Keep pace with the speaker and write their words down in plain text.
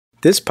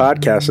This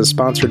podcast is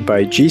sponsored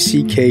by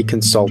GCK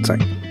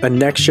Consulting, a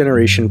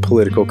next-generation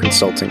political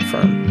consulting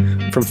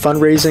firm. From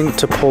fundraising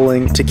to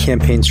polling to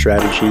campaign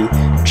strategy,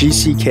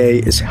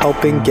 GCK is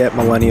helping get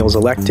millennials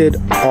elected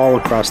all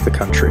across the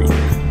country.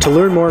 To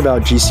learn more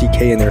about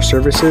GCK and their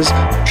services,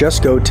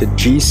 just go to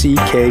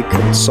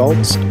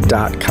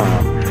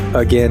gckconsults.com.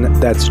 Again,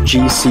 that's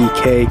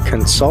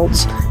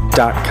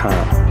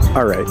gckconsults.com.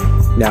 All right,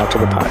 now to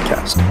the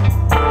podcast.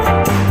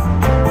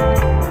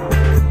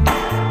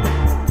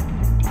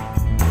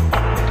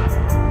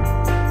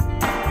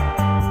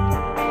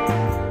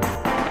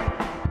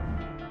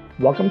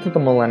 Welcome to the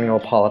Millennial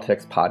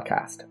Politics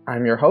Podcast.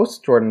 I'm your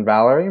host, Jordan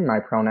Valerie. My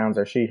pronouns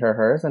are she, her,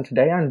 hers, and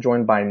today I'm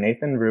joined by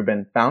Nathan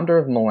Rubin, founder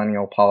of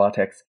Millennial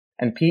Politics,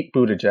 and Pete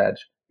Buttigieg,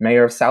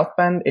 mayor of South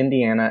Bend,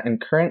 Indiana,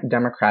 and current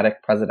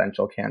Democratic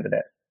presidential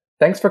candidate.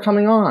 Thanks for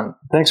coming on.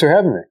 Thanks for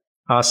having me.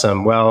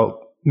 Awesome.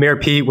 Well, Mayor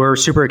Pete, we're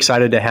super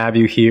excited to have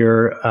you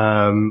here.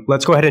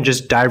 Let's go ahead and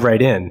just dive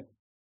right in.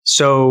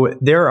 So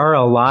there are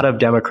a lot of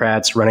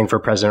Democrats running for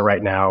president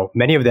right now,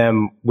 many of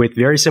them with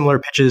very similar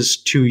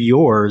pitches to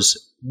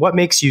yours. What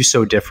makes you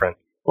so different?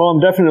 Well, I'm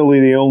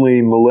definitely the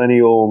only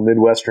millennial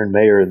Midwestern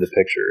mayor in the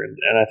picture.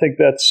 And I think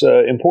that's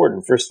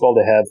important, first of all,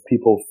 to have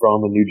people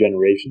from a new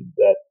generation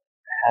that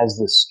has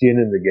the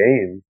skin in the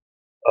game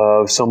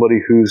of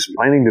somebody who's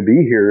planning to be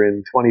here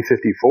in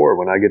 2054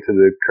 when I get to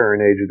the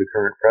current age of the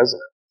current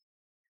president.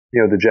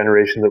 You know, the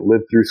generation that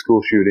lived through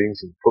school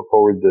shootings and put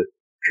forward the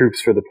troops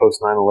for the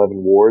post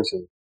 9/11 wars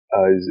and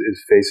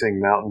is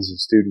facing mountains of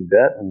student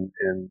debt and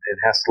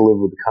has to live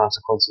with the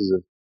consequences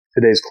of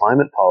today's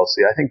climate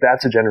policy. I think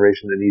that's a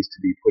generation that needs to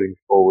be putting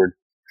forward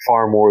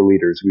far more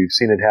leaders. We've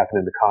seen it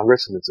happen in the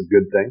Congress, and it's a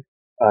good thing.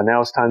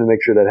 Now it's time to make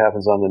sure that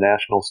happens on the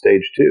national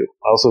stage, too.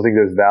 I also think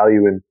there's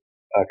value in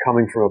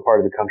coming from a part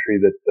of the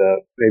country that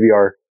maybe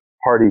our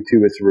party,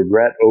 to its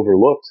regret,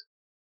 overlooked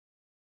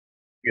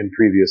in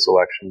previous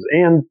elections,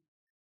 and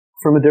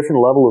from a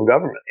different level of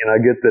government. And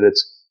I get that it's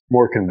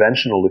more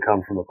conventional to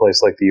come from a place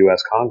like the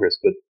U.S. Congress,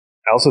 but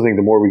I also think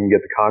the more we can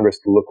get the Congress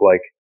to look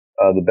like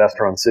the best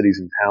run cities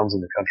and towns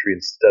in the country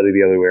instead of the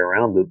other way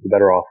around, the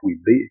better off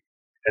we'd be.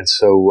 And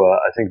so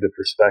I think the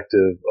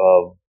perspective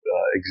of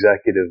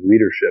executive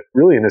leadership,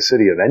 really in a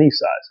city of any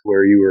size,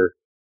 where you are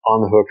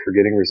on the hook for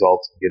getting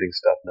results and getting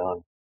stuff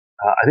done,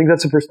 I think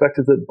that's a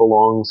perspective that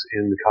belongs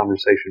in the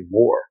conversation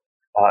more,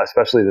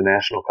 especially the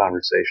national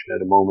conversation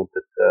at a moment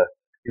that,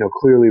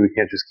 clearly we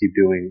can't just keep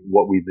doing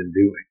what we've been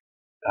doing,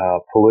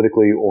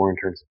 politically or in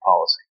terms of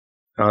policy.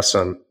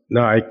 Awesome.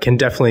 No, I can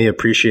definitely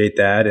appreciate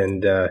that.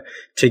 And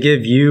to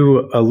give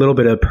you a little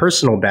bit of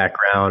personal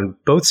background,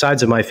 both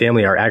sides of my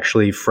family are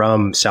actually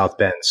from South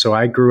Bend. So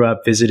I grew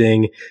up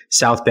visiting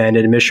South Bend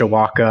and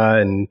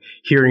Mishawaka and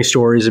hearing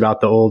stories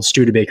about the old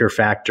Studebaker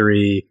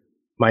factory.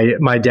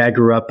 My dad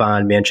grew up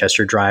on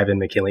Manchester Drive and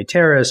McKinley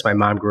Terrace. My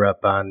mom grew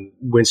up on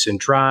Winston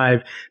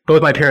Drive.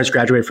 Both my parents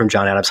graduated from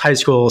John Adams High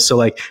School.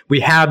 So we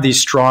have these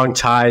strong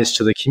ties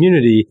to the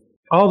community.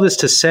 All this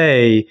to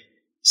say,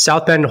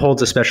 South Bend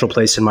holds a special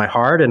place in my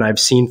heart, and I've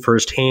seen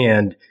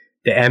firsthand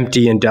the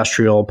empty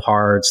industrial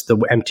parts, the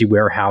empty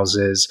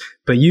warehouses,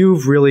 but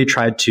you've really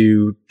tried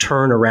to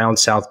turn around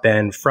South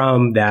Bend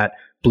from that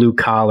blue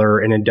collar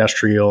and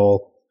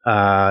industrial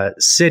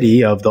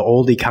city of the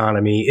old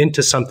economy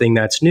into something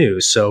that's new.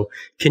 So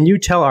can you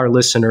tell our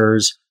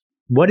listeners,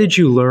 what did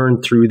you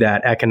learn through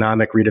that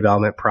economic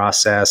redevelopment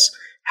process?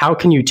 How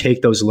can you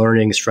take those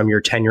learnings from your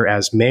tenure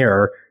as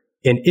mayor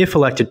and, if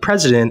elected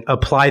president,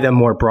 apply them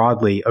more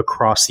broadly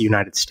across the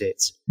United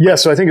States? Yeah,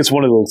 so I think it's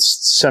one of those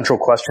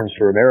central questions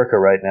for America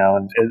right now.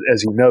 And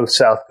as you know,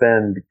 South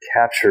Bend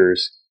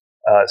captures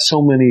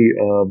so many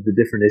of the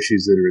different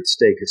issues that are at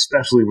stake,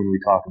 especially when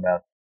we talk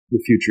about the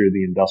future of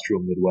the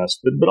industrial Midwest,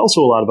 but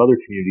also a lot of other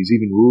communities,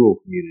 even rural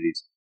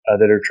communities,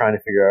 that are trying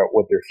to figure out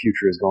what their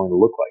future is going to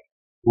look like.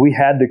 We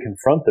had to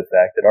confront the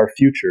fact that our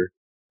future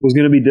was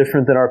going to be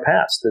different than our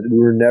past, that we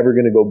were never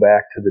going to go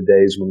back to the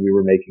days when we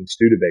were making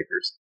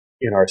Studebakers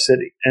in our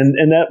city.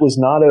 And that was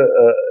not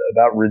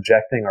about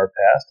rejecting our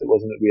past. It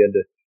wasn't that we had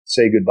to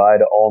say goodbye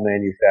to all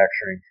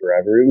manufacturing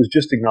forever. It was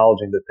just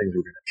acknowledging that things were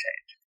going to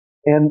change.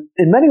 And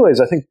in many ways,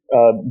 I think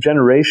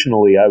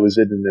generationally, I was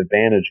at an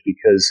advantage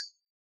because,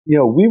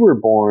 we were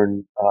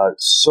born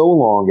so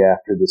long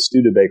after the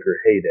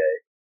Studebaker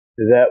heyday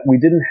that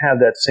we didn't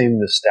have that same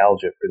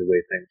nostalgia for the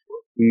way things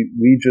were.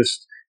 We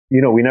just,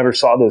 we never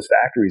saw those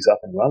factories up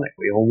and running.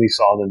 We only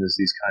saw them as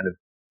these kind of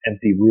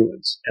empty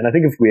ruins. And I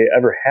think if we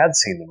ever had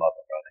seen them up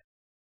and running,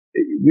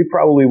 we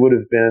probably would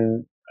have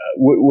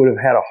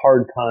had a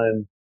hard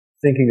time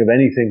thinking of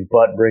anything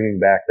but bringing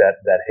back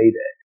that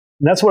heyday.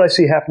 And that's what I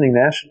see happening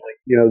nationally.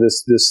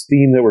 This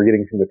theme that we're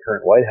getting from the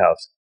current White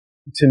House.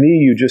 To me,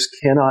 you just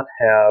cannot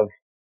have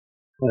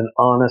an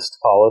honest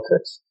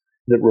politics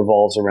that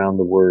revolves around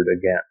the word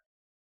again.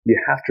 You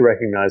have to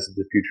recognize that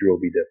the future will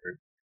be different.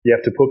 You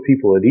have to put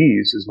people at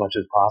ease as much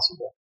as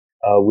possible.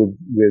 With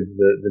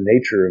the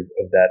nature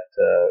of that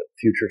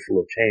future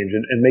full of change,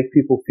 and make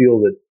people feel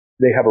that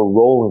they have a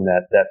role in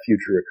that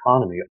future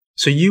economy.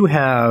 So you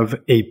have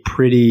a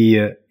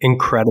pretty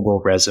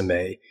incredible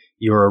resume.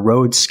 You're a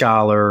Rhodes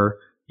Scholar,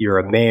 you're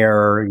a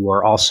mayor, you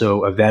are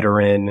also a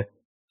veteran.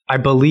 I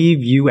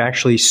believe you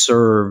actually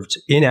served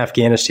in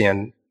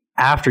Afghanistan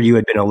after you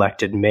had been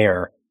elected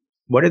mayor.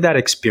 What did that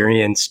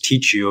experience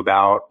teach you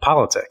about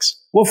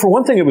politics? Well, for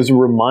one thing, it was a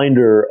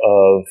reminder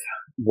of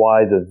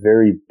why the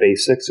very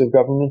basics of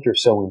government are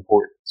so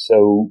important.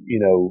 So,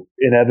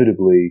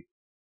 inevitably,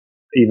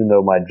 even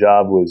though my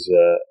job was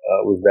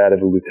that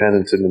of a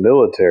lieutenant in the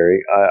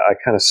military, I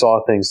kind of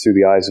saw things through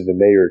the eyes of a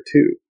mayor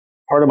too.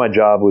 Part of my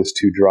job was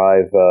to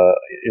drive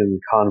in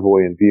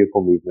convoy and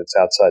vehicle movements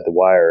outside the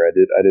wire. I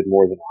did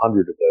more than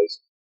 100 of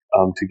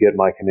those to get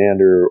my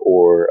commander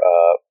or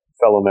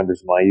fellow members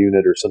of my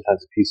unit, or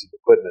sometimes a piece of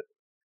equipment,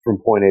 from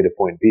point A to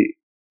point B.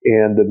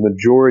 And the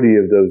majority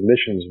of those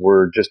missions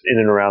were just in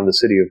and around the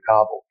city of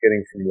Kabul,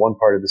 getting from one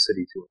part of the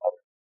city to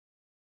another.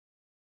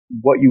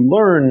 What you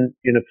learn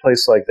in a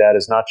place like that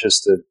is not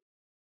just the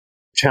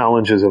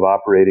challenges of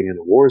operating in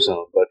a war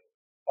zone, but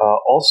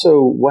also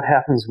what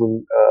happens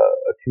when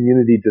a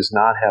community does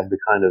not have the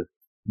kind of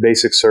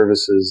basic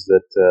services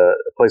that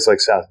a place like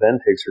South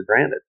Bend takes for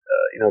granted.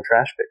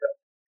 Trash pickup.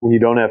 When you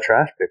don't have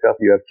trash pickup,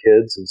 you have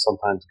kids and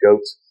sometimes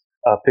goats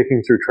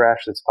picking through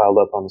trash that's piled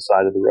up on the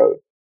side of the road.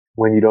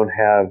 When you don't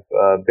have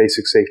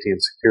basic safety and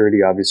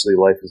security, obviously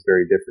life is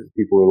very different.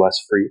 People are less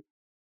free.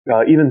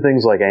 Even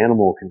things like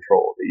animal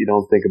control that you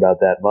don't think about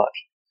that much.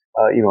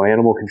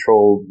 Animal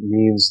control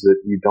means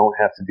that you don't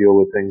have to deal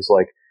with things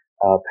like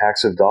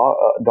packs of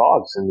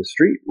dogs in the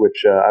street,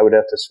 which I would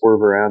have to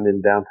swerve around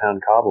in downtown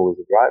Kabul as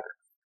a driver.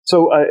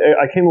 So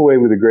I came away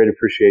with a great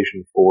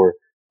appreciation for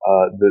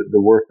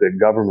the work that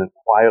government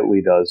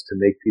quietly does to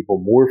make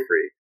people more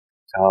free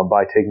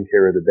by taking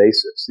care of the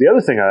basics. The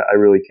other thing I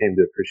really came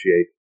to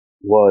appreciate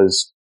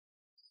was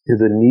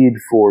the need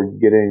for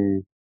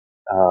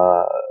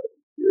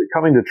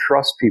coming to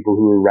trust people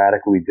who are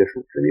radically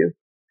different from you.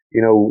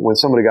 When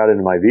somebody got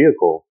into my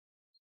vehicle,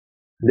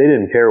 they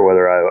didn't care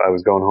whether I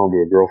was going home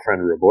to a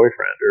girlfriend or a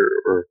boyfriend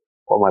or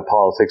what my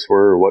politics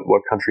were or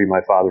what country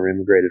my father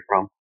immigrated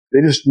from.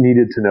 They just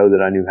needed to know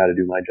that I knew how to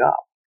do my job.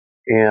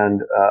 And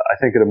I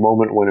think at a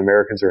moment when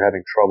Americans are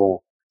having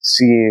trouble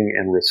seeing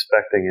and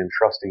respecting and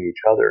trusting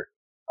each other,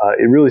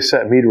 it really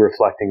set me to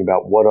reflecting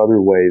about what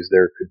other ways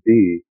there could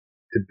be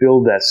to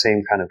build that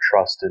same kind of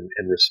trust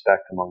and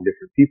respect among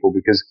different people.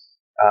 Because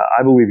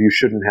I believe you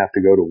shouldn't have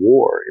to go to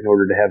war in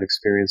order to have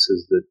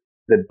experiences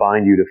that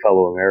bind you to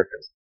fellow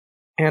Americans.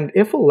 And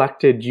if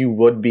elected, you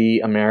would be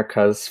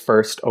America's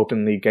first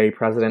openly gay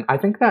president. I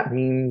think that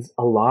means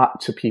a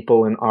lot to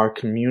people in our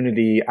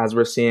community as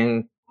we're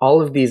seeing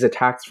all of these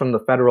attacks from the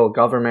federal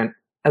government,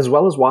 as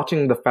well as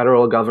watching the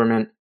federal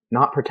government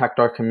not protect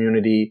our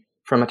community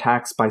from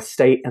attacks by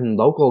state and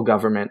local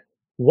government.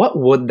 What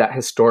would that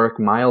historic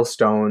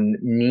milestone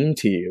mean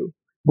to you?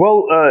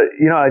 Well,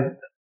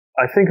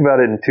 I think about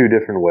it in two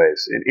different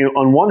ways.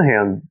 On one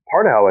hand,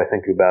 part of how I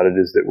think about it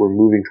is that we're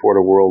moving toward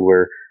a world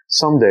where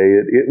someday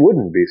it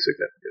wouldn't be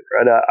significant,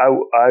 right?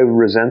 I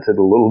resented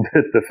a little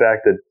bit the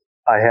fact that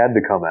I had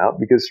to come out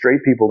because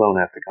straight people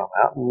don't have to come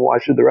out, and why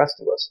should the rest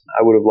of us?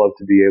 I would have loved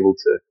to be able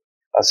to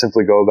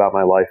simply go about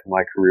my life and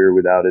my career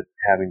without it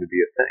having to be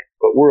a thing.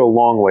 But we're a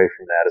long way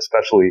from that,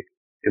 especially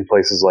in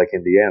places like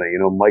Indiana.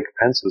 Mike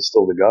Pence was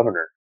still the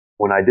governor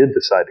when I did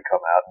decide to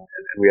come out,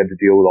 and we had to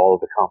deal with all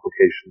of the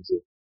complications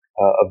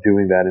of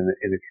doing that in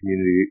a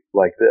community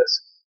like this.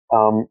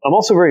 I'm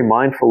also very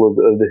mindful of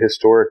the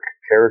historic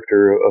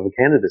character of a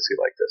candidacy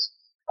like this.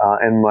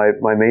 And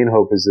my main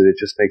hope is that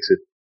it just makes it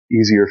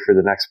easier for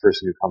the next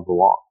person who comes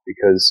along.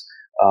 Because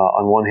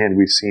on one hand,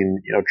 we've seen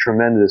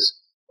tremendous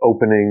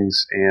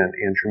openings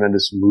and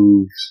tremendous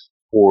moves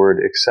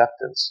toward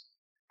acceptance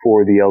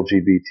for the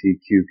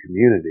LGBTQ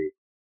community.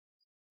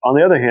 On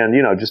the other hand,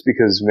 just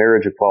because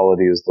marriage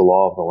equality is the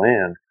law of the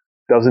land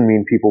doesn't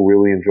mean people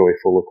really enjoy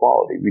full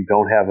equality. We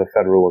don't have a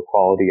federal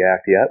Equality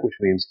Act yet, which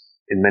means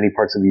in many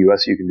parts of the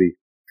U.S. you can be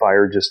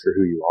fired just for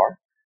who you are.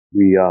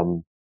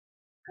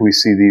 We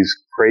see these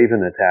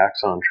craven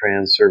attacks on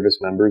trans service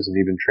members and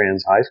even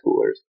trans high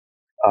schoolers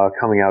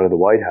coming out of the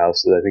White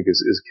House that I think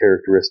is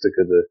characteristic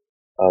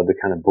of the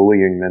kind of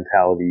bullying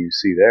mentality you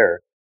see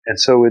there. And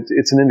so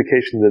it's an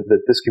indication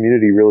that this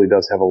community really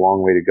does have a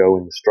long way to go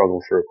in the struggle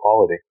for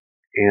equality.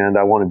 And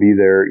I want to be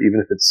there, even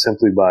if it's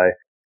simply by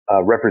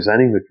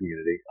representing the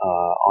community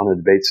on a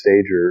debate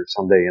stage or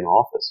someday in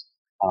office,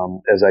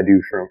 as I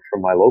do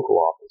from my local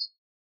office,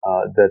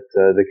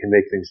 that can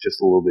make things just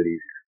a little bit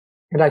easier.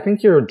 And I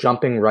think you're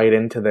jumping right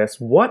into this.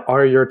 What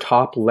are your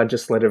top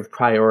legislative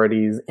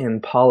priorities in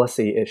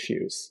policy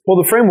issues?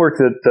 Well, the framework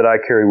that I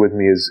carry with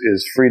me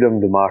is freedom,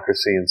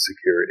 democracy, and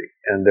security.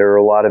 And there are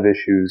a lot of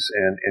issues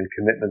and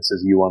commitments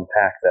as you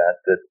unpack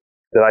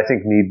that I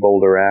think need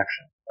bolder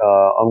action.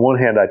 On one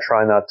hand, I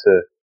try not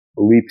to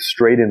leap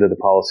straight into the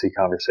policy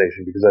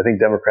conversation because I think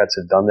Democrats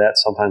have done that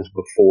sometimes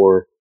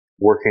before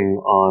working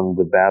on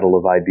the battle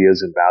of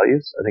ideas and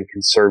values. I think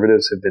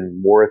conservatives have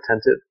been more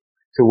attentive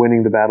to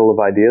winning the battle of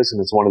ideas, and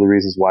it's one of the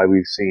reasons why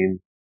we've seen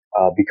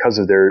because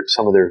of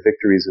some of their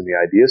victories in the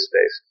idea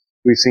space.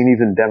 We've seen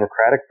even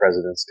Democratic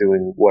presidents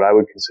doing what I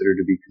would consider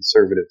to be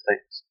conservative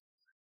things.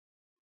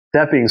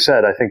 That being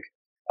said, I think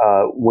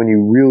when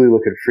you really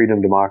look at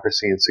freedom,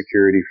 democracy, and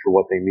security for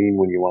what they mean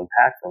when you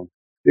unpack them,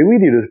 they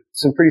lead you to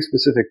some pretty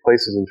specific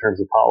places in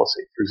terms of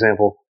policy. For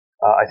example,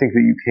 I think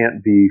that you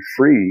can't be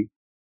free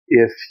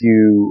if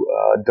you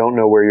don't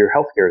know where your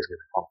health care is going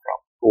to come from,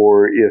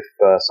 or if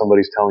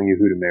somebody's telling you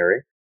who to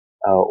marry,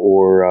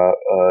 or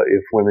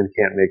if women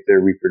can't make their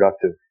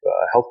reproductive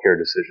health care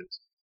decisions.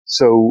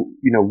 So,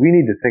 we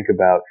need to think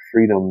about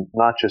freedom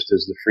not just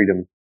as the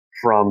freedom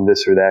from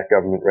this or that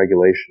government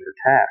regulation or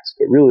tax,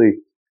 but really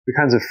the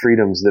kinds of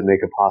freedoms that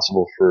make it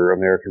possible for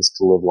Americans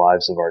to live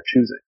lives of our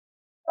choosing.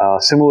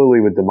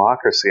 Similarly with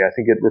democracy, I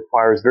think it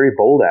requires very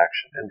bold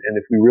action. And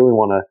if we really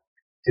want to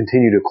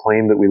continue to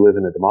claim that we live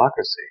in a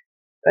democracy,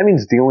 that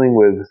means dealing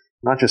with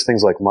not just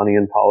things like money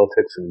in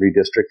politics and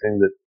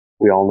redistricting that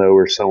we all know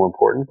are so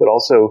important, but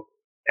also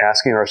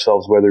asking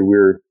ourselves whether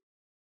we're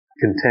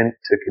content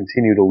to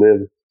continue to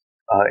live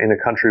in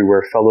a country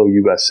where fellow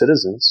U.S.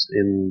 citizens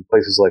in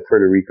places like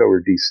Puerto Rico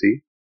or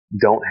D.C.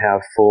 don't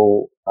have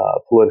full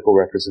political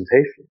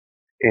representation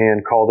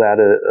and call that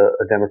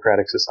a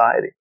democratic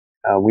society.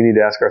 We need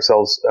to ask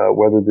ourselves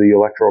whether the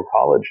Electoral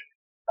College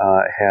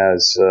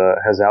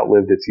has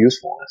outlived its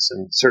usefulness.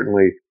 And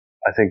certainly,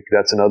 I think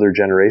that's another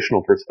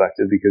generational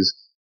perspective because,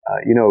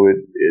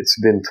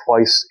 it's been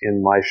twice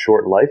in my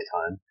short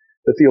lifetime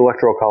that the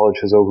Electoral College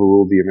has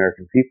overruled the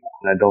American people.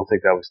 And I don't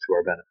think that was to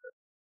our benefit.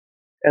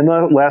 And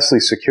then lastly,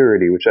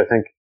 security, which I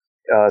think,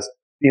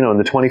 in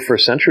the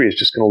 21st century is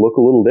just going to look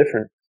a little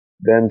different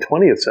than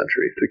 20th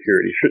century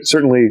security.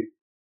 Certainly,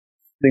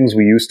 things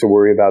we used to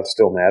worry about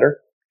still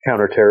matter.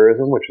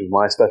 Counterterrorism, which is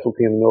my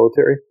specialty in the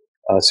military,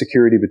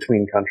 security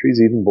between countries,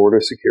 even border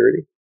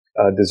security,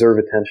 deserve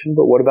attention.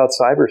 But what about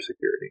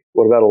cybersecurity?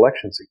 What about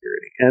election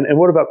security? And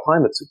what about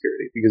climate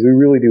security? Because we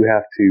really do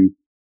have to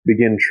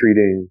begin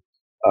treating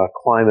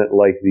climate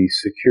like the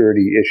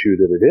security issue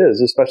that it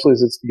is, especially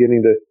as it's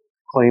beginning to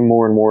claim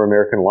more and more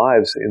American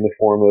lives in the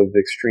form of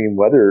extreme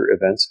weather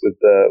events with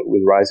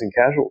rising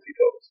casualty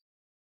totals.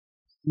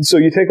 And so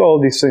you take all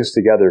of these things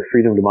together,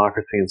 freedom,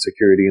 democracy, and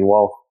security, and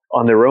while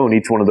on their own,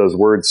 each one of those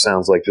words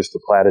sounds like just a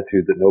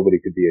platitude that nobody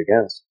could be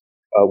against.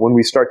 When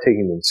we start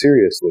taking them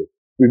seriously,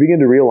 we begin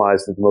to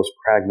realize that the most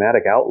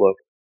pragmatic outlook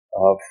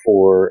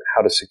for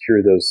how to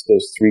secure those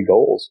three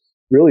goals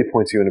really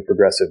points you in a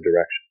progressive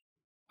direction.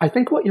 I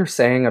think what you're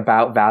saying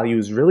about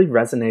values really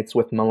resonates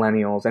with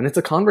millennials, and it's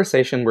a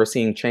conversation we're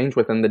seeing change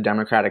within the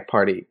Democratic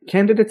Party.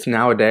 Candidates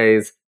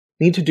nowadays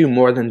need to do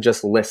more than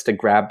just list a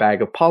grab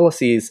bag of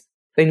policies.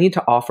 They need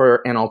to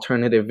offer an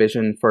alternative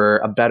vision for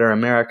a better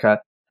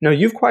America. Now,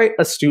 you've quite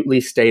astutely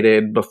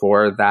stated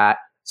before that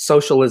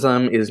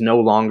socialism is no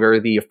longer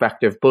the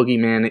effective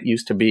boogeyman it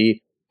used to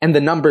be, and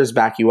the numbers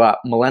back you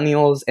up.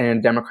 Millennials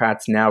and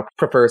Democrats now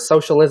prefer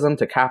socialism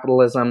to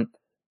capitalism.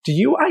 Do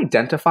you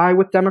identify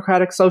with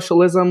democratic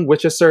socialism,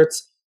 which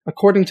asserts,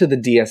 according to the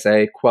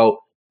DSA, quote,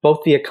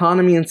 both the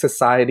economy and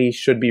society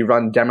should be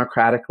run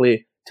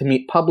democratically to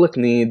meet public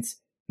needs,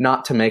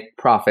 not to make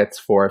profits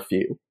for a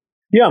few?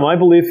 Yeah, my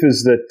belief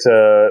is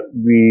that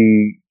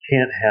we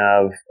can't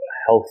have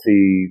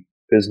healthy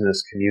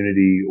business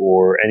community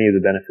or any of the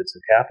benefits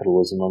of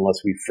capitalism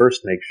unless we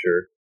first make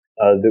sure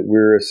that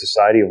we're a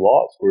society of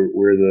laws,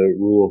 where the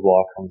rule of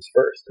law comes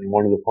first. And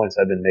one of the points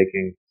I've been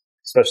making,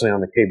 especially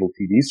on the cable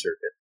TV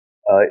circuit,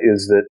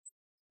 is that,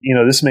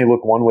 this may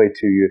look one way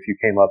to you if you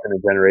came up in a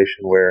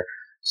generation where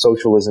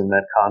socialism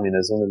meant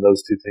communism and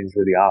those two things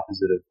were the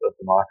opposite of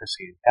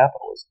democracy and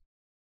capitalism.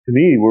 To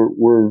me,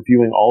 we're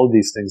viewing all of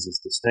these things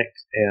as distinct,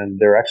 and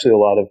there are actually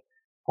a lot of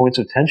points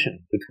of tension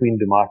between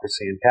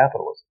democracy and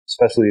capitalism,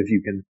 especially if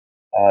you can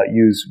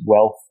use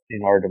wealth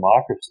in our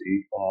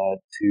democracy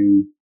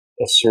to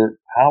assert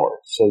power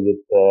so that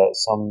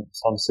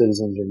some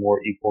citizens are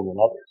more equal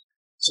than others.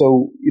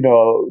 So,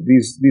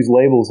 these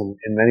labels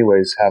in many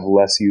ways have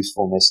less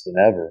usefulness than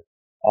ever.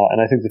 And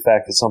I think the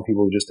fact that some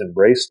people just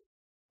embrace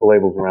the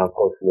labels around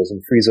socialism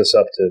frees us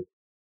up to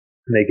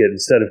make it,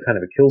 instead of kind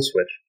of a kill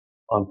switch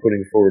on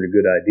putting forward a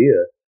good idea,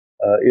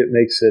 it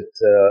makes it,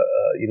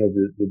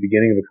 the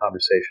beginning of a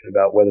conversation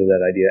about whether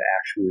that idea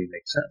actually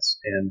makes sense.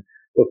 And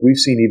look,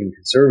 we've seen even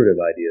conservative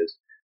ideas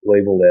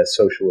labeled as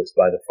socialist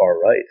by the far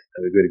right.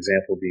 And a good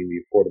example being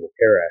the Affordable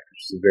Care Act,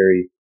 which is a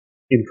very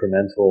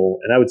incremental,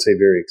 and I would say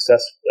very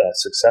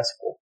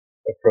successful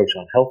approach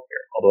on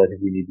healthcare. Although I think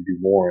we need to do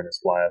more, and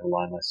that's why I've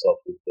aligned myself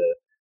with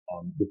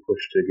the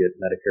push to get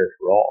Medicare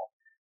for all.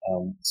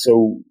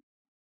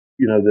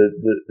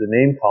 The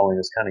name calling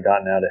has kind of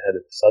gotten out ahead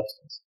of the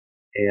substance,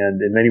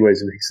 and in many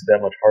ways it makes it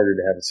that much harder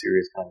to have a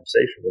serious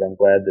conversation. But I'm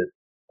glad that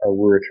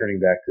we're returning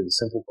back to the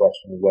simple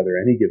question of whether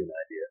any given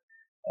idea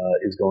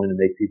is going to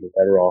make people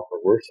better off or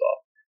worse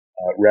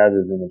off,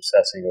 rather than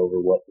obsessing over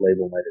what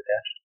label might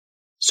attach to.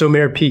 So,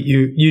 Mayor Pete,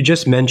 you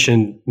just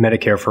mentioned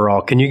Medicare for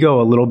all. Can you go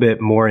a little bit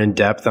more in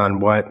depth on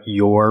what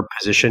your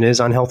position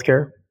is on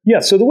healthcare? Yeah,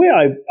 so the way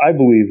I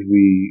believe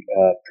we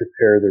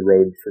prepare the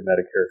road for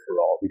Medicare for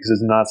all, because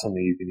it's not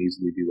something you can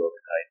easily do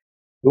overnight.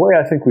 The way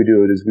I think we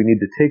do it is we need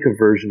to take a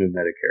version of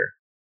Medicare,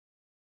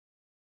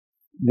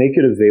 make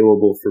it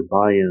available for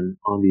buy-in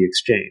on the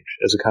exchange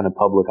as a kind of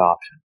public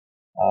option.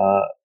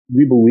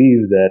 I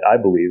believe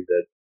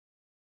that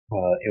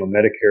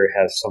Medicare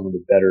has some of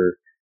the better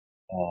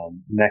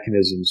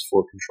mechanisms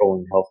for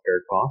controlling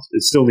healthcare costs.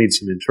 It still needs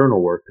some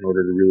internal work in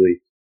order to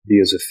really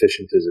be as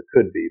efficient as it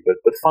could be.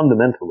 But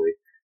fundamentally,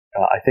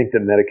 I think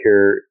that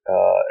Medicare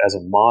as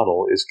a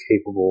model is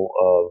capable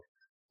of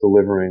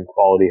delivering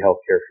quality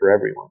healthcare for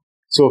everyone.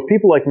 So if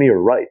people like me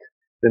are right,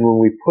 then when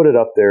we put it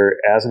up there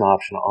as an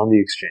option on the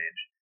exchange,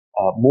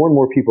 more and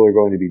more people are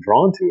going to be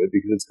drawn to it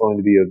because it's going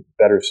to be a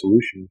better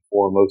solution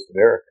for most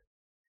Americans.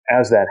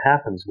 As that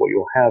happens, what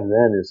you'll have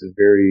then is a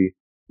very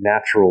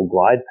natural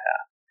glide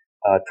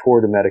path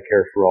toward a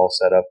Medicare for all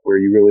setup where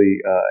you really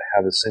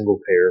have a single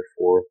payer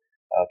for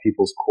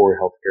people's core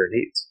healthcare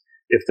needs.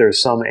 If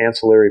there's some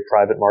ancillary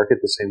private market,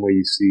 the same way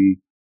you see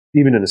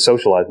even in a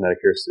socialized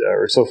Medicare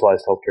or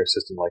socialized healthcare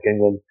system like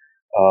England,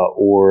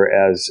 or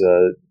as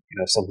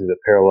something that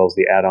parallels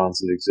the add-ons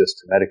that exist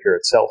to Medicare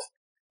itself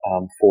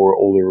for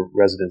older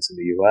residents in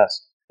the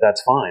U.S.,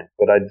 that's fine.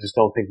 But I just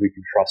don't think we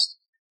can trust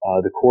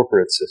the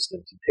corporate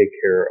system to take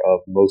care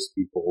of most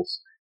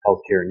people's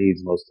healthcare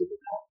needs most of the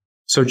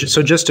time.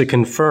 So just to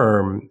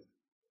confirm,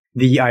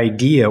 the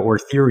idea or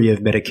theory of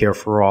Medicare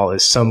for all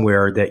is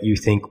somewhere that you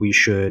think we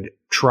should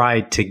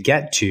try to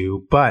get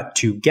to, but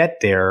to get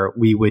there,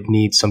 we would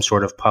need some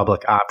sort of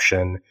public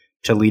option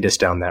to lead us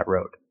down that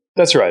road.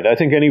 That's right. I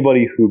think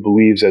anybody who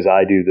believes, as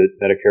I do, that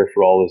Medicare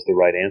for all is the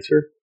right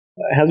answer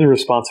has a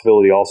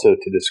responsibility also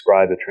to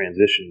describe a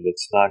transition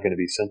that's not going to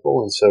be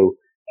simple. And so,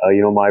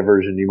 my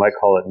version, you might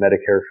call it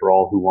Medicare for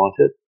all who want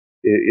it,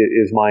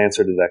 is my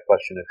answer to that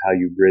question of how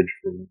you bridge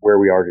from where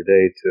we are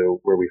today to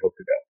where we hope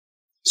to go.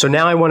 So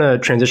now I want to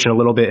transition a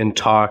little bit and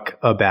talk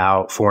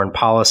about foreign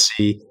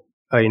policy.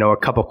 A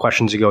couple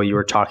questions ago, you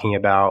were talking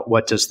about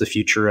what does the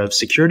future of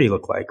security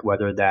look like,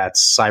 whether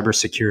that's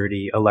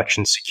cybersecurity,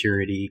 election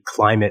security,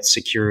 climate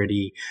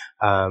security.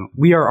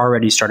 We are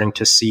already starting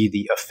to see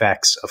the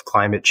effects of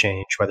climate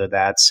change, whether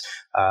that's,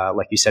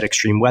 like you said,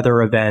 extreme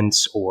weather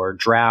events or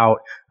drought,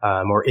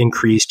 or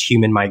increased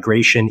human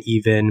migration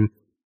even.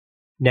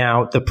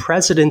 Now, the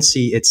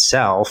presidency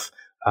itself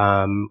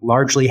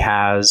largely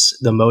has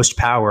the most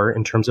power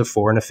in terms of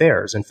foreign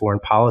affairs and foreign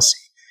policy.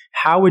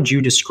 How would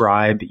you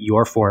describe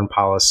your foreign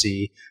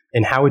policy,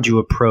 and how would you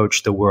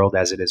approach the world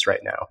as it is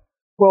right now?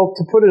 Well,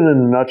 to put it in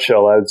a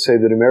nutshell, I would say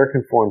that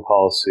American foreign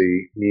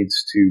policy needs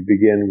to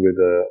begin with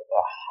a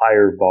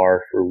higher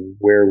bar for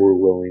where we're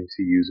willing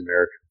to use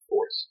American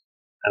force.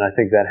 And I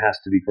think that has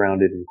to be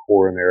grounded in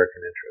core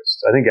American interests.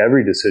 I think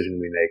every decision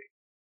we make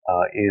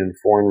in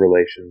foreign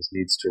relations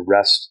needs to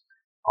rest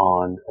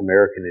on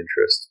American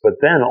interests, but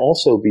then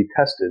also be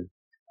tested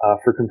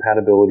for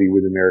compatibility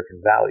with American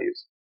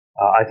values.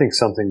 I think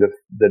something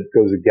that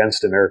goes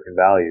against American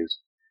values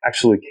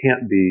actually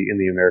can't be in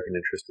the American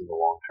interest in the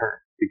long term,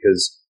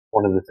 because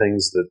one of the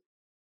things that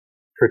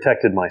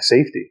protected my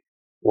safety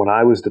when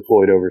I was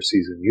deployed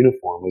overseas in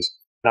uniform was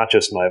not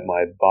just my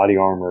body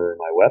armor or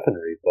my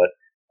weaponry, but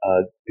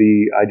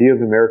the idea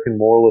of American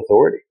moral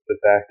authority, the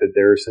fact that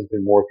there are simply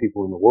more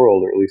people in the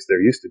world, or at least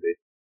there used to be,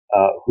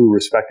 who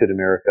respected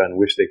America and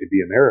wished they could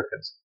be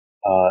Americans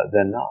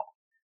than not.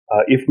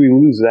 If we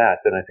lose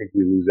that, then I think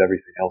we lose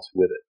everything else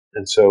with it.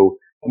 And so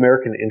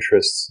American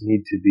interests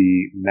need to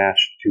be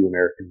matched to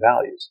American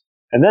values.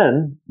 And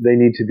then they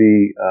need to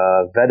be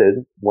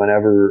vetted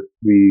whenever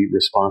we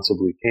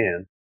responsibly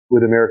can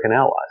with American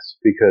allies,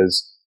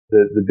 because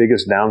the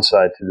biggest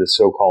downside to this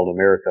so-called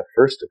America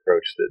First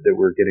approach that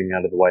we're getting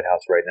out of the White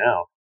House right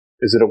now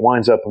is that it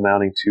winds up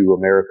amounting to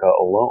America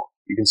alone.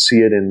 You can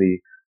see it in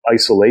the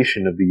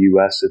isolation of the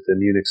U.S. at the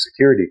Munich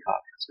Security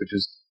Conference, which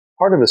is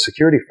part of a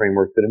security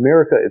framework that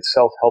America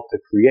itself helped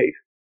to create,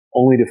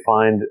 only to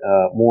find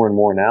more and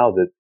more now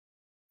that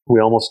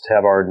we almost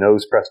have our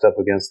nose pressed up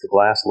against the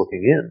glass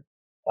looking in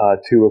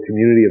to a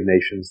community of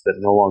nations that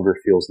no longer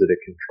feels that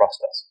it can trust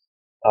us.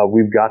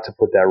 We've got to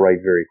put that right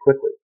very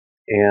quickly.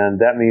 And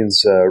that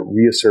means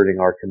reasserting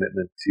our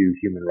commitment to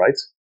human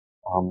rights,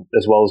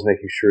 as well as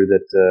making sure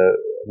that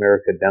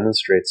America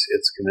demonstrates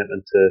its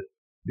commitment to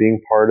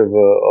being part of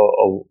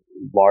a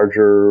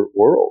larger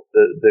world,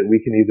 that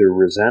we can either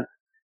resent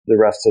the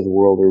rest of the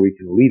world or we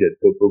can lead it,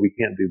 but we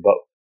can't do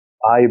both.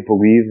 I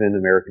believe in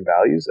American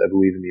values. I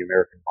believe in the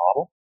American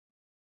model.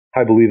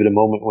 I believe at a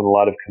moment when a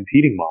lot of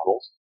competing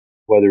models,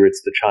 whether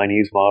it's the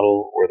Chinese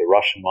model or the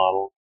Russian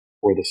model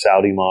or the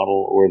Saudi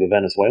model or the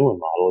Venezuelan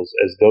model,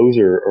 as those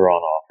are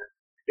on offer,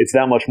 it's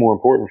that much more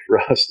important for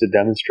us to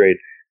demonstrate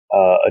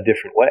a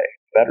different way,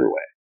 a better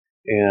way.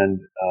 And,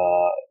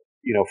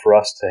 for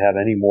us to have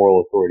any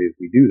moral authority as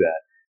we do that,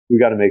 we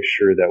got to make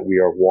sure that we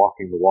are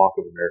walking the walk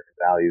of American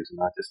values and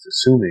not just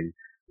assuming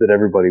that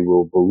everybody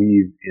will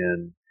believe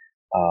in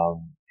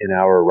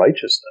our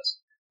righteousness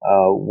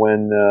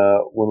when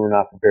we're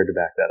not prepared to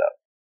back that up.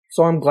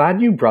 So I'm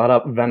glad you brought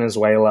up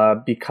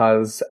Venezuela,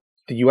 because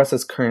The U.S.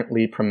 is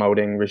currently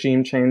promoting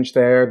regime change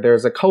there.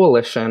 There's a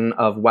coalition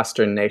of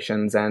Western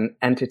nations and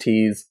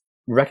entities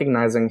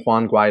recognizing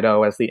Juan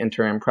Guaido as the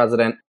interim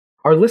president.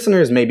 Our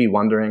listeners may be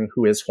wondering,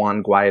 who is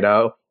Juan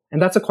Guaido?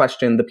 And that's a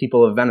question the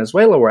people of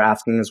Venezuela were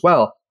asking as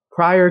well.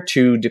 Prior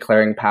to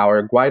declaring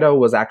power, Guaido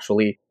was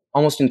actually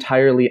almost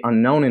entirely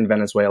unknown in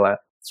Venezuela.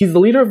 He's the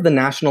leader of the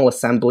National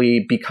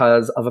Assembly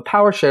because of a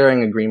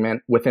power-sharing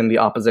agreement within the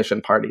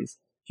opposition parties.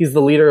 He's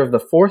the leader of the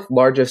fourth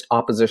largest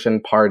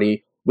opposition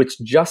party, which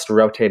just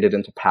rotated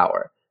into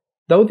power.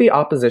 Though the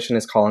opposition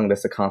is calling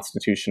this a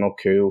constitutional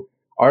coup,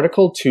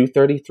 Article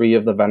 233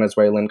 of the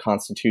Venezuelan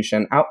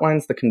Constitution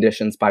outlines the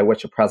conditions by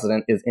which a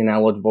president is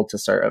ineligible to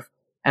serve,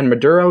 and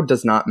Maduro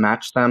does not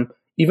match them.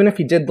 Even if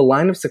he did, the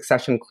line of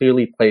succession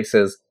clearly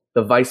places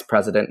the vice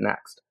president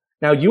next.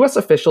 Now, U.S.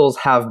 officials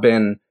have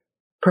been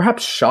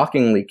perhaps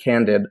shockingly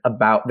candid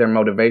about their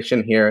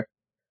motivation here.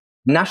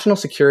 National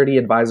Security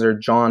Advisor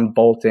John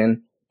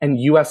Bolton and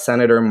U.S.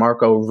 Senator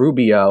Marco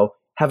Rubio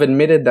have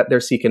admitted that they're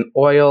seeking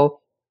oil.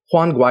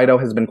 Juan Guaido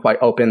has been quite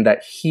open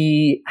that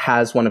he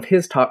has one of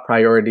his top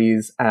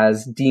priorities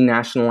as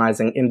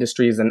denationalizing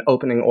industries and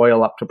opening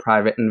oil up to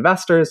private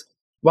investors,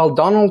 while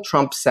Donald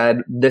Trump said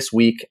this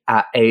week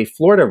at a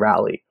Florida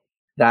rally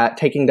that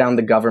taking down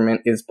the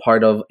government is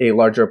part of a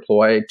larger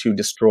ploy to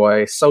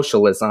destroy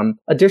socialism.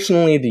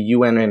 Additionally, the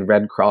UN and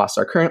Red Cross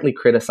are currently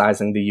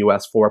criticizing the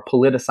US for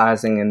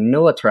politicizing and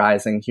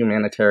militarizing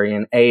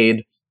humanitarian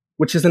aid,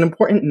 which is an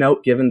important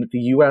note given that the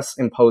US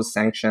imposed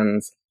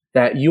sanctions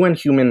that UN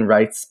human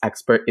rights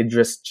expert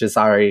Idris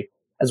Jazari,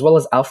 as well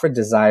as Alfred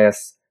de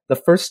Zayas, the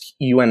first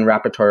UN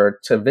rapporteur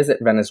to visit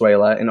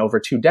Venezuela in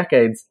over 2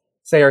 decades,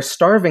 say are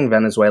starving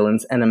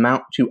Venezuelans and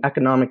amount to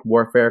economic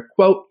warfare,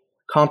 quote,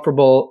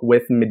 comparable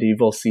with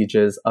medieval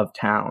sieges of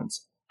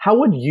towns. How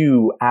would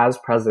you, as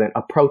president,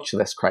 approach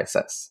this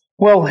crisis?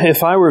 Well,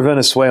 if I were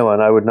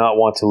Venezuelan, I would not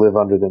want to live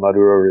under the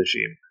Maduro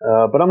regime.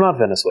 But I'm not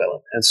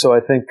Venezuelan. And so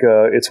I think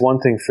it's one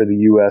thing for the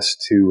U.S.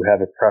 to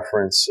have a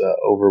preference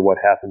over what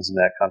happens in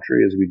that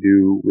country, as we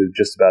do with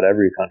just about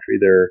every country.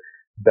 There are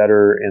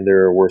better and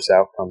there are worse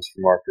outcomes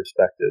from our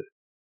perspective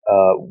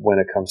when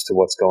it comes to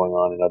what's going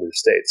on in other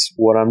states.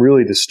 What I'm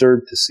really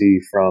disturbed to see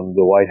from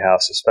the White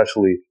House,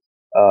 especially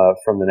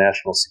from the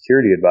National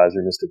Security Advisor,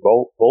 Mr.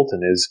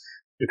 Bolton, is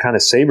the kind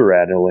of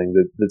saber-rattling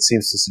that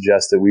seems to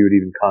suggest that we would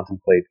even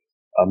contemplate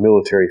a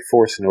military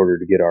force in order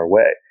to get our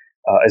way,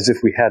 as if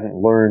we hadn't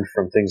learned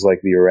from things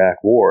like the Iraq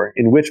War,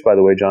 in which, by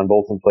the way, John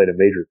Bolton played a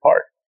major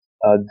part,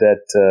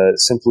 that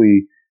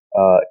simply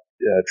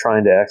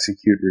trying to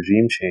execute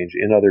regime change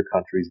in other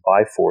countries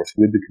by force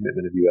with the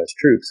commitment of U.S.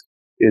 troops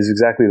is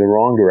exactly the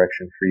wrong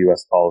direction for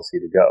U.S. policy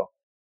to go.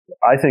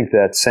 I think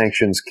that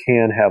sanctions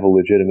can have a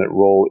legitimate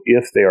role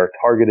if they are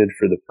targeted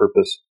for the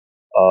purpose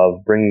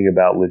of bringing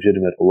about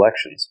legitimate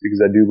elections,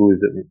 because I do believe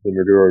that the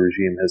Maduro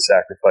regime has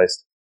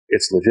sacrificed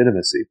its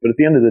legitimacy. But at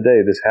the end of the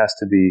day, this has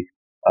to be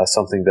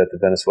something that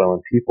the Venezuelan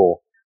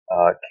people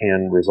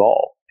can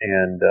resolve.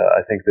 And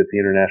I think that the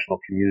international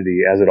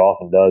community, as it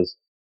often does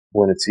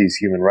when it sees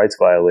human rights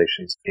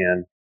violations,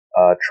 can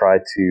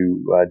try to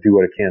do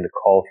what it can to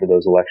call for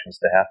those elections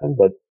to happen.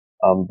 But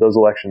those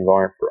elections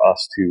aren't for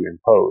us to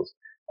impose.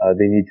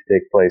 They need to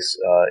take place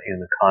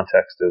in the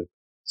context of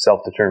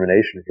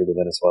self-determination for the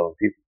Venezuelan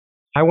people.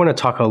 I want to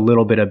talk a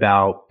little bit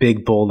about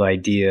big, bold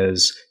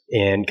ideas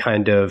and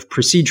kind of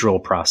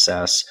procedural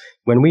process.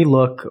 When we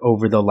look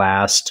over the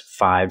last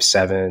 5,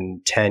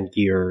 7, 10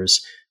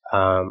 years,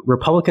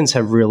 Republicans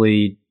have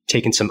really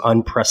taken some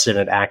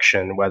unprecedented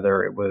action,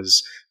 whether it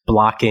was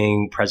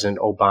blocking President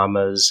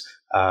Obama's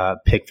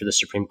pick for the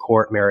Supreme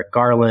Court, Merrick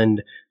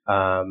Garland.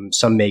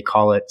 Some may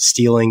call it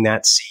stealing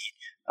that seat,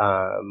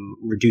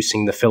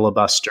 reducing the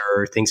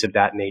filibuster, things of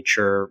that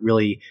nature,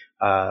 really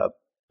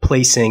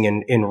placing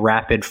in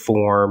rapid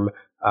form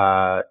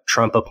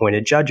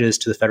Trump-appointed judges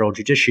to the federal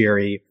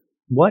judiciary.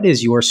 What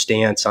is your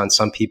stance on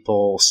some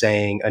people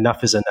saying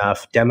enough is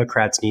enough,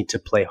 Democrats need to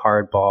play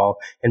hardball,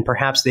 and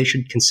perhaps they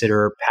should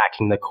consider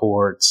packing the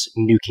courts,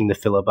 nuking the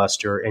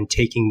filibuster, and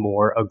taking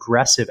more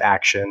aggressive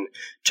action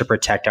to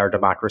protect our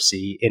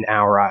democracy in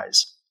our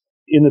eyes?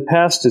 In the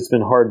past, it's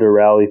been hard to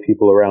rally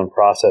people around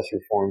process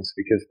reforms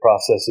because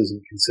process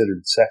isn't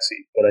considered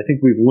sexy. But I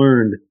think we've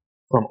learned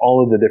from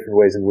all of the different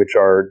ways in which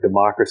our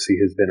democracy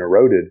has been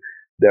eroded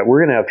that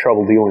we're going to have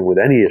trouble dealing with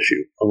any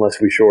issue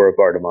unless we shore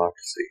up our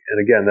democracy. And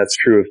again, that's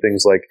true of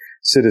things like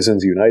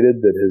Citizens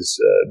United, that has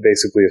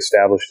basically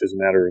established as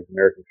a matter of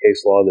American case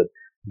law that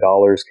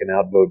dollars can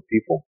outvote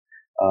people,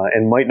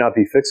 and might not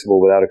be fixable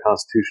without a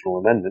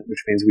constitutional amendment,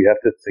 which means we have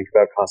to think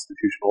about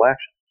constitutional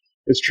action.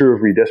 It's true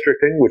of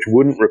redistricting, which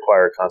wouldn't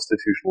require a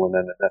constitutional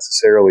amendment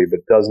necessarily,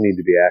 but does need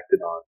to be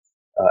acted on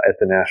at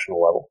the national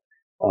level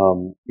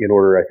in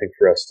order, I think,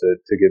 for us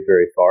to get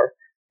very far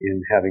in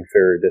having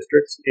fairer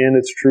districts. And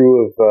it's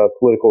true of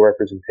political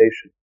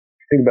representation.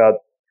 Think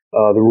about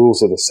the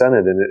rules of the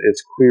Senate, and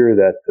it's clear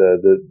that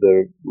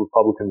the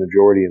Republican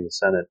majority in the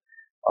Senate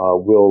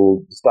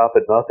will stop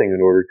at nothing in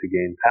order to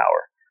gain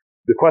power.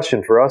 The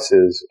question for us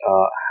is,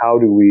 how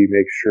do we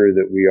make sure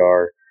that we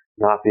are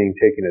not being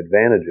taken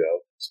advantage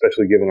of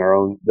especially given our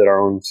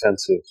own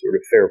sense of sort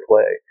of fair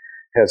play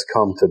has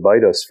come to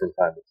bite us from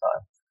time to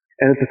time.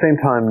 And at the same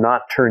time,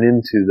 not turn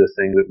into the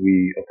thing that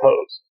we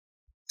oppose.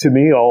 To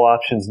me, all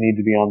options need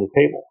to be on the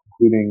table,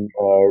 including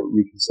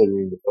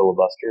reconsidering the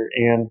filibuster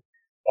and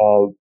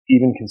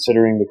even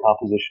considering the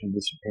composition of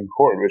the Supreme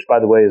Court, which, by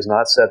the way, is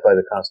not set by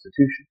the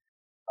Constitution.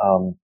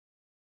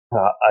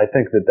 I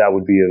think that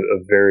would be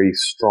a very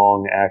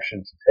strong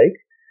action to take.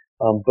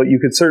 But you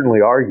could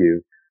certainly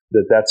argue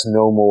that that's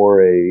no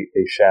more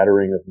a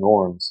shattering of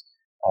norms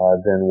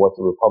than what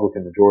the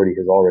Republican majority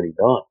has already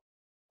done,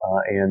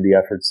 and the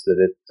efforts that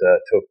it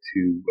took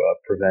to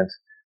prevent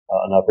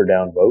an up or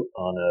down vote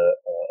on a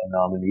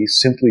nominee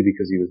simply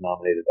because he was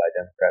nominated by a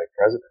Democratic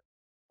president.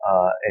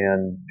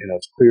 And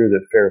it's clear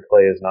that fair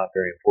play is not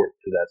very important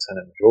to that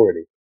Senate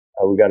majority.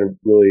 We've got to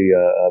really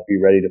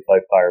be ready to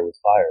fight fire with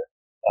fire.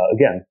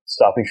 Again,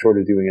 stopping short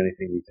of doing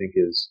anything we think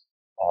is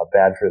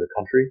bad for the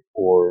country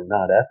or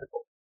not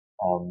ethical,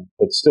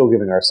 but still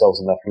giving ourselves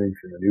enough room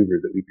for maneuver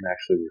that we can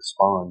actually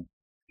respond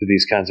to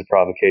these kinds of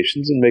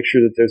provocations and make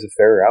sure that there's a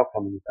fairer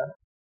outcome in the Senate.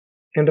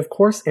 And of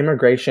course,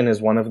 immigration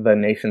is one of the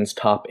nation's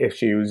top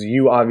issues.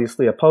 You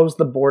obviously oppose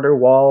the border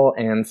wall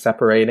and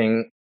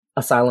separating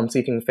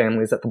asylum-seeking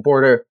families at the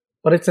border,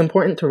 but it's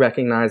important to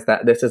recognize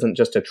that this isn't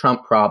just a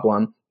Trump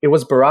problem. It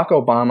was Barack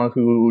Obama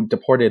who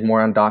deported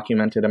more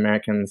undocumented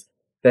Americans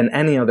than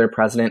any other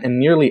president, and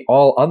nearly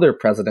all other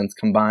presidents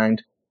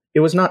combined.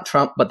 It was not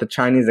Trump, but the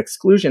Chinese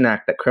Exclusion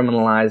Act that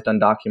criminalized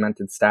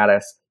undocumented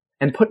status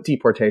and put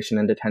deportation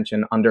and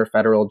detention under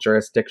federal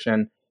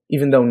jurisdiction,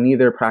 even though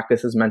neither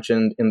practice is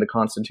mentioned in the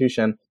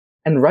Constitution.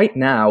 And right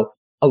now,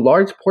 a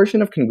large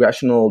portion of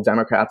congressional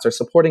Democrats are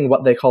supporting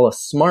what they call a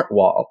smart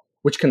wall,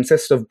 which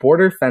consists of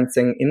border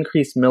fencing,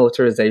 increased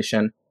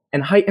militarization,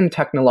 and heightened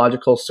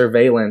technological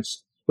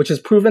surveillance, which is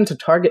proven to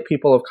target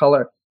people of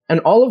color, and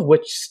all of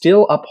which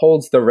still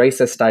upholds the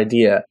racist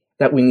idea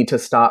that we need to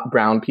stop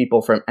brown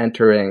people from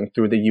entering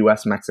through the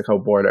US-Mexico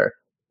border.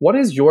 What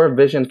is your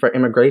vision for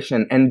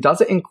immigration, and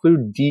does it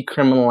include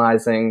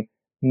decriminalizing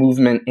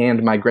movement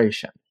and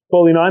migration?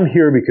 Well, I'm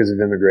here because of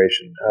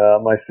immigration.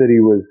 My city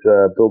was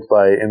built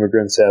by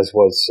immigrants, as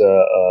was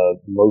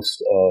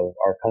most of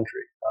our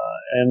country.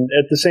 And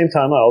at the same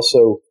time, I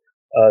also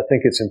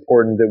think it's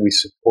important that we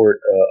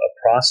support a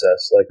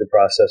process like the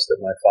process that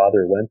my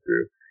father went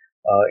through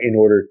in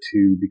order to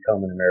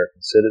become an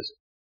American citizen.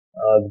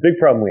 The big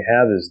problem we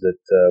have is that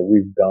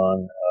we've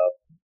gone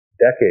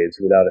decades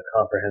without a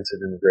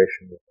comprehensive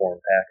immigration reform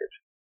package.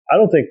 I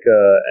don't think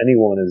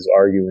anyone is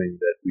arguing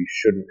that we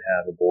shouldn't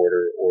have a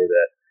border or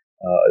that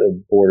a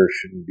border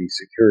shouldn't be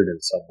secured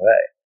in some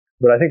way.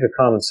 But I think a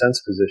common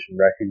sense position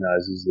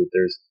recognizes that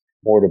there's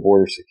more to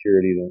border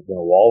security than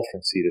a wall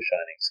from sea to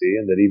shining sea,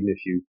 and that even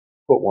if you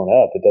put one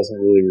up, it doesn't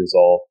really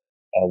resolve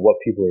what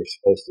people are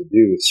supposed to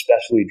do,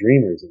 especially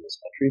dreamers in this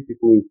country,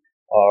 people who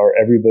are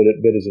every bit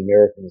as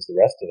American as the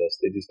rest of us.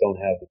 They just don't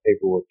have the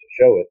paperwork to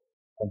show it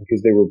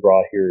because they were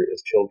brought here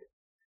as children.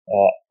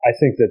 I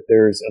think that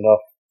there's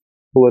enough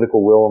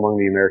political will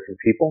among the American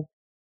people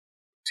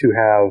to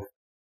have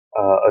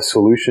a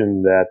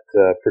solution that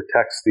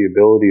protects the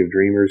ability of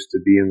dreamers to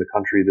be in the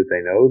country that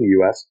they know, the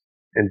U.S.,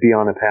 and be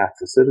on a path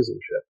to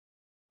citizenship.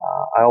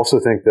 I also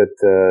think that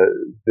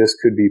this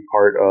could be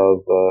part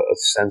of a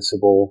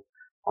sensible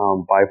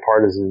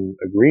bipartisan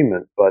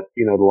agreement. But,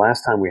 the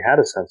last time we had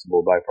a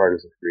sensible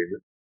bipartisan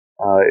agreement,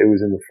 it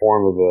was in the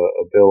form of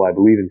a bill, I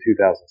believe in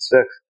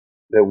 2006,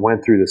 that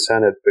went through the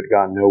Senate but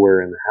got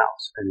nowhere in the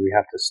House. And we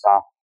have to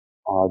stop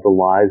the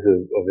lives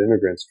of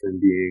immigrants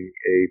from being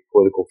a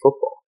political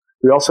football.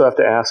 We also have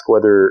to ask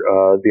whether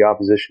the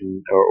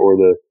opposition or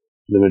the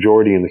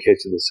majority in the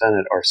case of the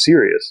Senate are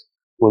serious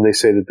when they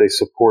say that they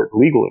support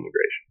legal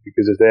immigration.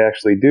 Because if they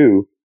actually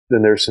do,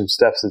 then there's some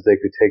steps that they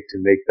could take to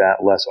make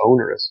that less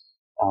onerous,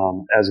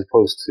 as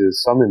opposed to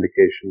some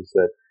indications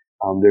that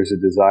there's a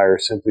desire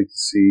simply to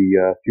see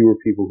fewer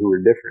people who are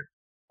different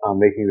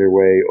making their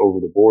way over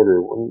the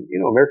border. When,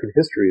 American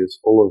history is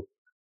full of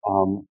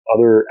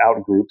other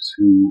outgroups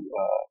who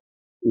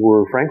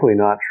were frankly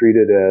not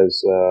treated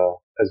as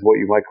what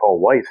you might call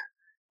white,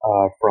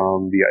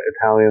 from the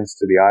Italians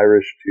to the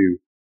Irish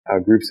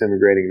to groups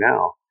immigrating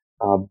now,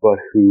 but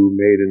who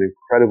made an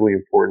incredibly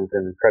important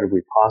and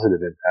incredibly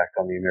positive impact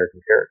on the American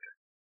character.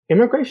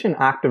 Immigration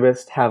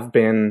activists have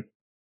been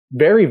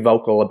very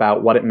vocal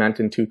about what it meant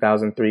in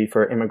 2003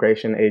 for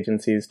immigration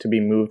agencies to be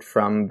moved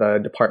from the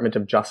Department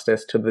of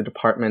Justice to the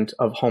Department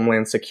of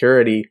Homeland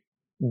Security.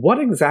 What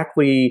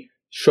exactly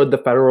should the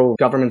federal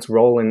government's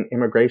role in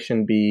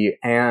immigration be,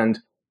 and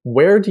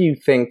where do you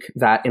think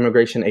that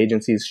immigration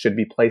agencies should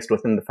be placed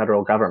within the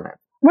federal government?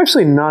 I'm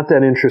actually not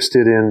that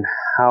interested in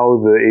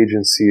how the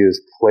agency is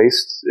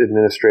placed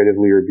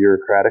administratively or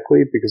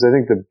bureaucratically, because I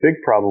think the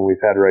big problem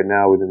we've had right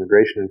now with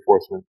immigration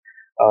enforcement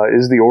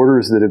is the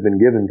orders that have been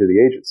given to the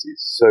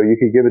agencies. So you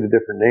could give it a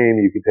different name,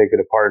 you could take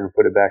it apart and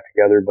put it back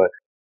together, but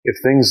if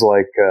things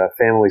like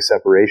family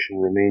separation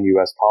remain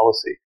U.S.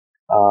 policy,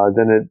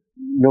 then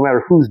no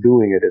matter who's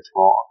doing it, it's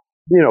wrong.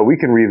 We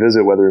can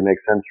revisit whether it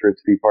makes sense for it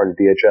to be part of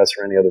DHS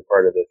or any other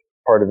part of the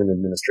part of an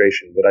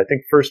administration. But I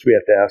think first we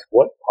have to ask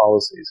what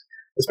policies,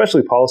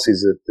 especially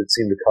policies that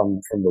seem to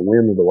come from the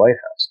whim of the White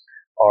House,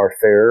 are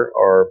fair,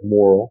 are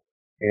moral,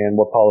 and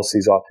what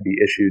policies ought to be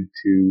issued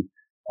to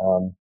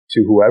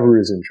whoever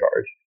is in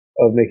charge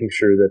of making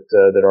sure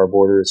that our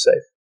border is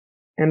safe.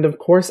 And of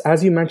course,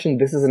 as you mentioned,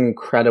 this is an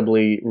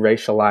incredibly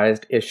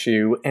racialized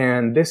issue,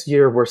 and this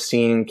year we're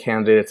seeing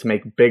candidates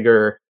make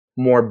bigger,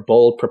 more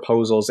bold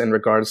proposals in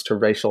regards to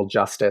racial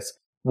justice.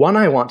 One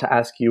I want to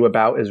ask you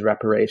about is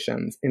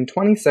reparations. In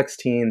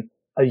 2016,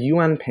 a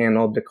UN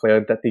panel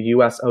declared that the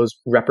U.S. owes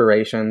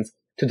reparations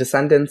to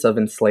descendants of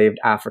enslaved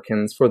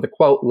Africans for the,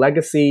 quote,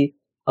 legacy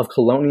of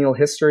colonial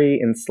history,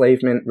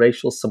 enslavement,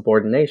 racial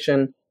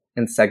subordination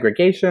and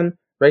segregation,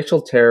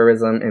 racial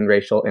terrorism, and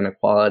racial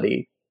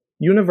inequality.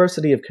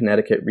 University of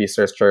Connecticut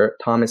researcher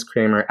Thomas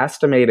Kramer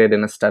estimated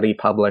in a study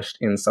published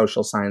in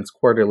Social Science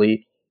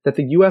Quarterly that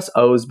the U.S.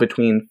 owes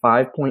between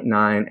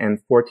 5.9 and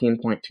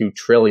 14.2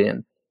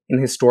 trillion in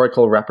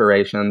historical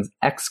reparations,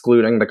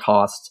 excluding the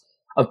costs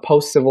of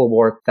post-Civil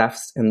War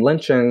thefts and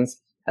lynchings,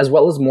 as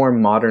well as more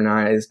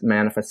modernized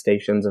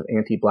manifestations of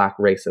anti-Black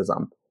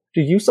racism. Do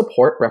you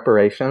support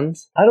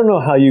reparations? I don't know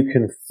how you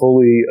can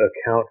fully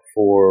account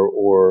for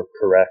or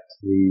correct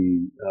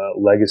the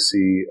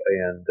legacy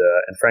and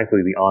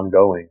frankly the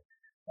ongoing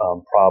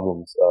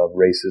problems of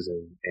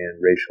racism and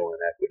racial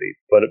inequity.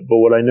 But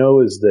what I know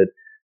is that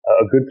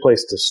a good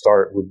place to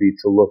start would be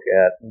to look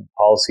at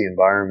policy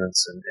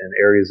environments and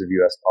areas of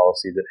U.S.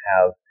 policy that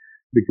have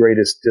the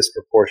greatest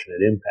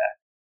disproportionate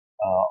impact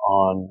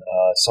on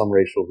some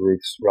racial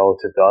groups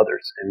relative to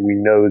others. And we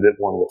know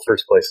that one of the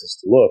first places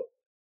to look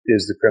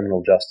is the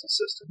criminal justice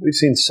system. We've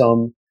seen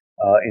some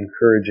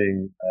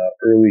encouraging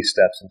early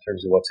steps in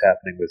terms of what's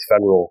happening with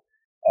federal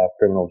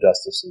criminal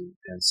justice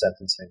and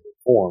sentencing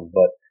reform,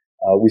 but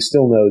we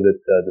still know that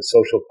the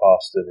social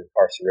cost of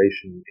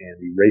incarceration and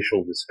the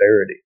racial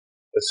disparity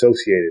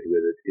associated with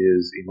it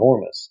is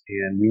enormous,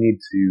 and we need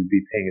to be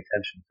paying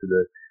attention to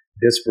the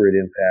disparate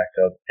impact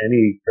of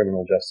any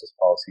criminal justice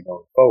policy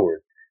going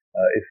forward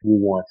if we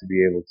want to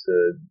be able to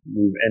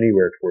move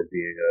anywhere toward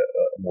being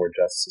a more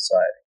just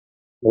society.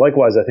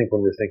 Likewise, I think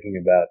when we're thinking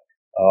about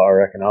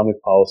our economic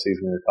policies,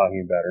 when we're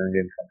talking about earned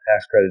income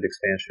tax credit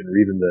expansion, or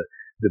even the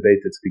debate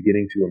that's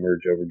beginning to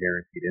emerge over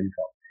guaranteed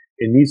income,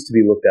 it needs to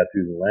be looked at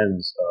through the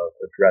lens of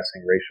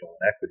addressing racial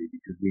inequity,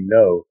 because we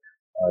know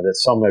that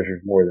some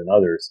measures more than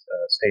others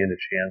stand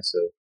a chance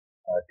of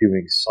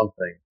doing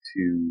something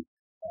to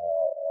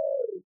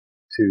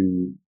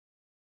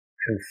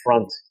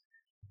confront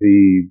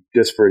the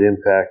disparate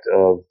impact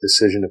of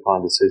decision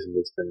upon decision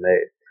that's been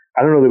made.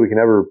 I don't know that we can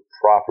ever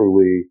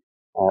properly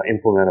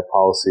implement a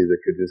policy that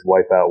could just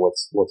wipe out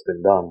what's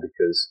been done,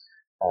 because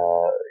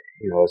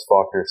as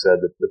Faulkner said,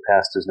 the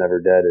past is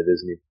never dead; it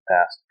isn't even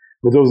past.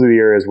 But those are the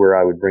areas where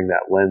I would bring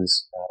that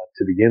lens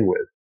to begin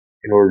with,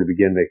 in order to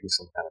begin making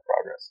some kind of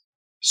progress.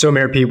 So,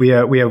 Mayor Pete, we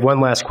have one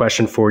last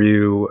question for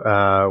you.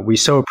 We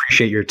so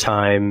appreciate your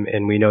time,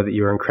 and we know that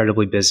you are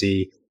incredibly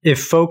busy. If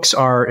folks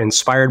are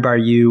inspired by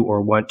you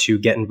or want to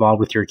get involved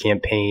with your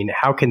campaign,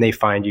 how can they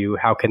find you?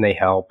 How can they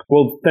help?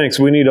 Well, thanks.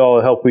 We need all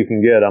the help we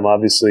can get. I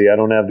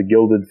don't have the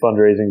gilded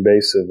fundraising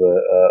base of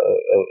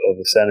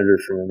a senator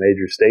from a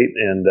major state,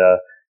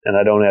 and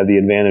I don't have the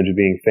advantage of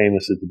being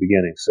famous at the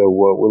beginning. So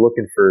we're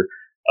looking for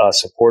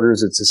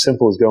supporters. It's as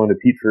simple as going to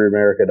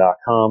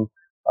PeteForAmerica.com.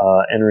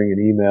 Entering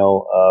an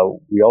email.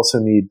 We also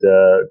need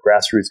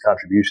grassroots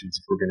contributions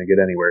if we're going to get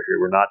anywhere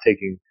here. We're not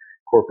taking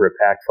corporate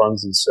PAC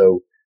funds, and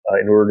so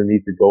in order to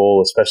meet the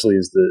goal, especially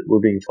as we're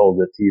being told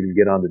that to even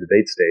get on the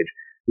debate stage,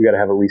 we got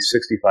to have at least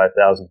 65,000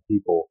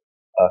 people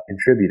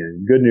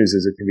contributing. Good news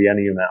is it can be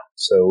any amount.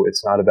 So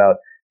it's not about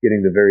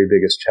getting the very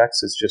biggest checks.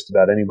 It's just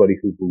about anybody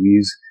who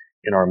believes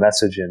in our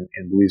message and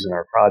believes in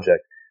our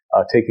project,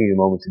 taking a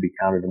moment to be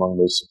counted among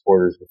those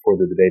supporters before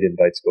the debate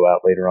invites go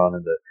out later on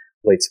in the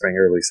late spring,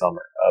 early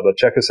summer. But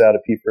check us out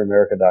at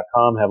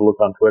PeteForAmerica.com. Have a look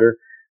on Twitter,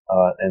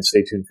 and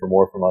stay tuned for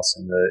more from us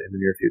in the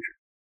near future.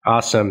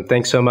 Awesome.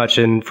 Thanks so much.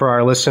 And for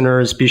our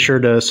listeners, be sure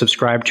to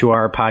subscribe to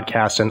our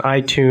podcast on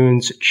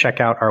iTunes, check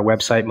out our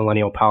website,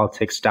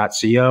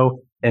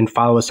 millennialpolitics.co, and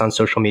follow us on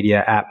social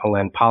media at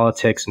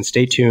MillenPolitics, and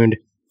stay tuned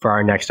for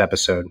our next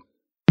episode.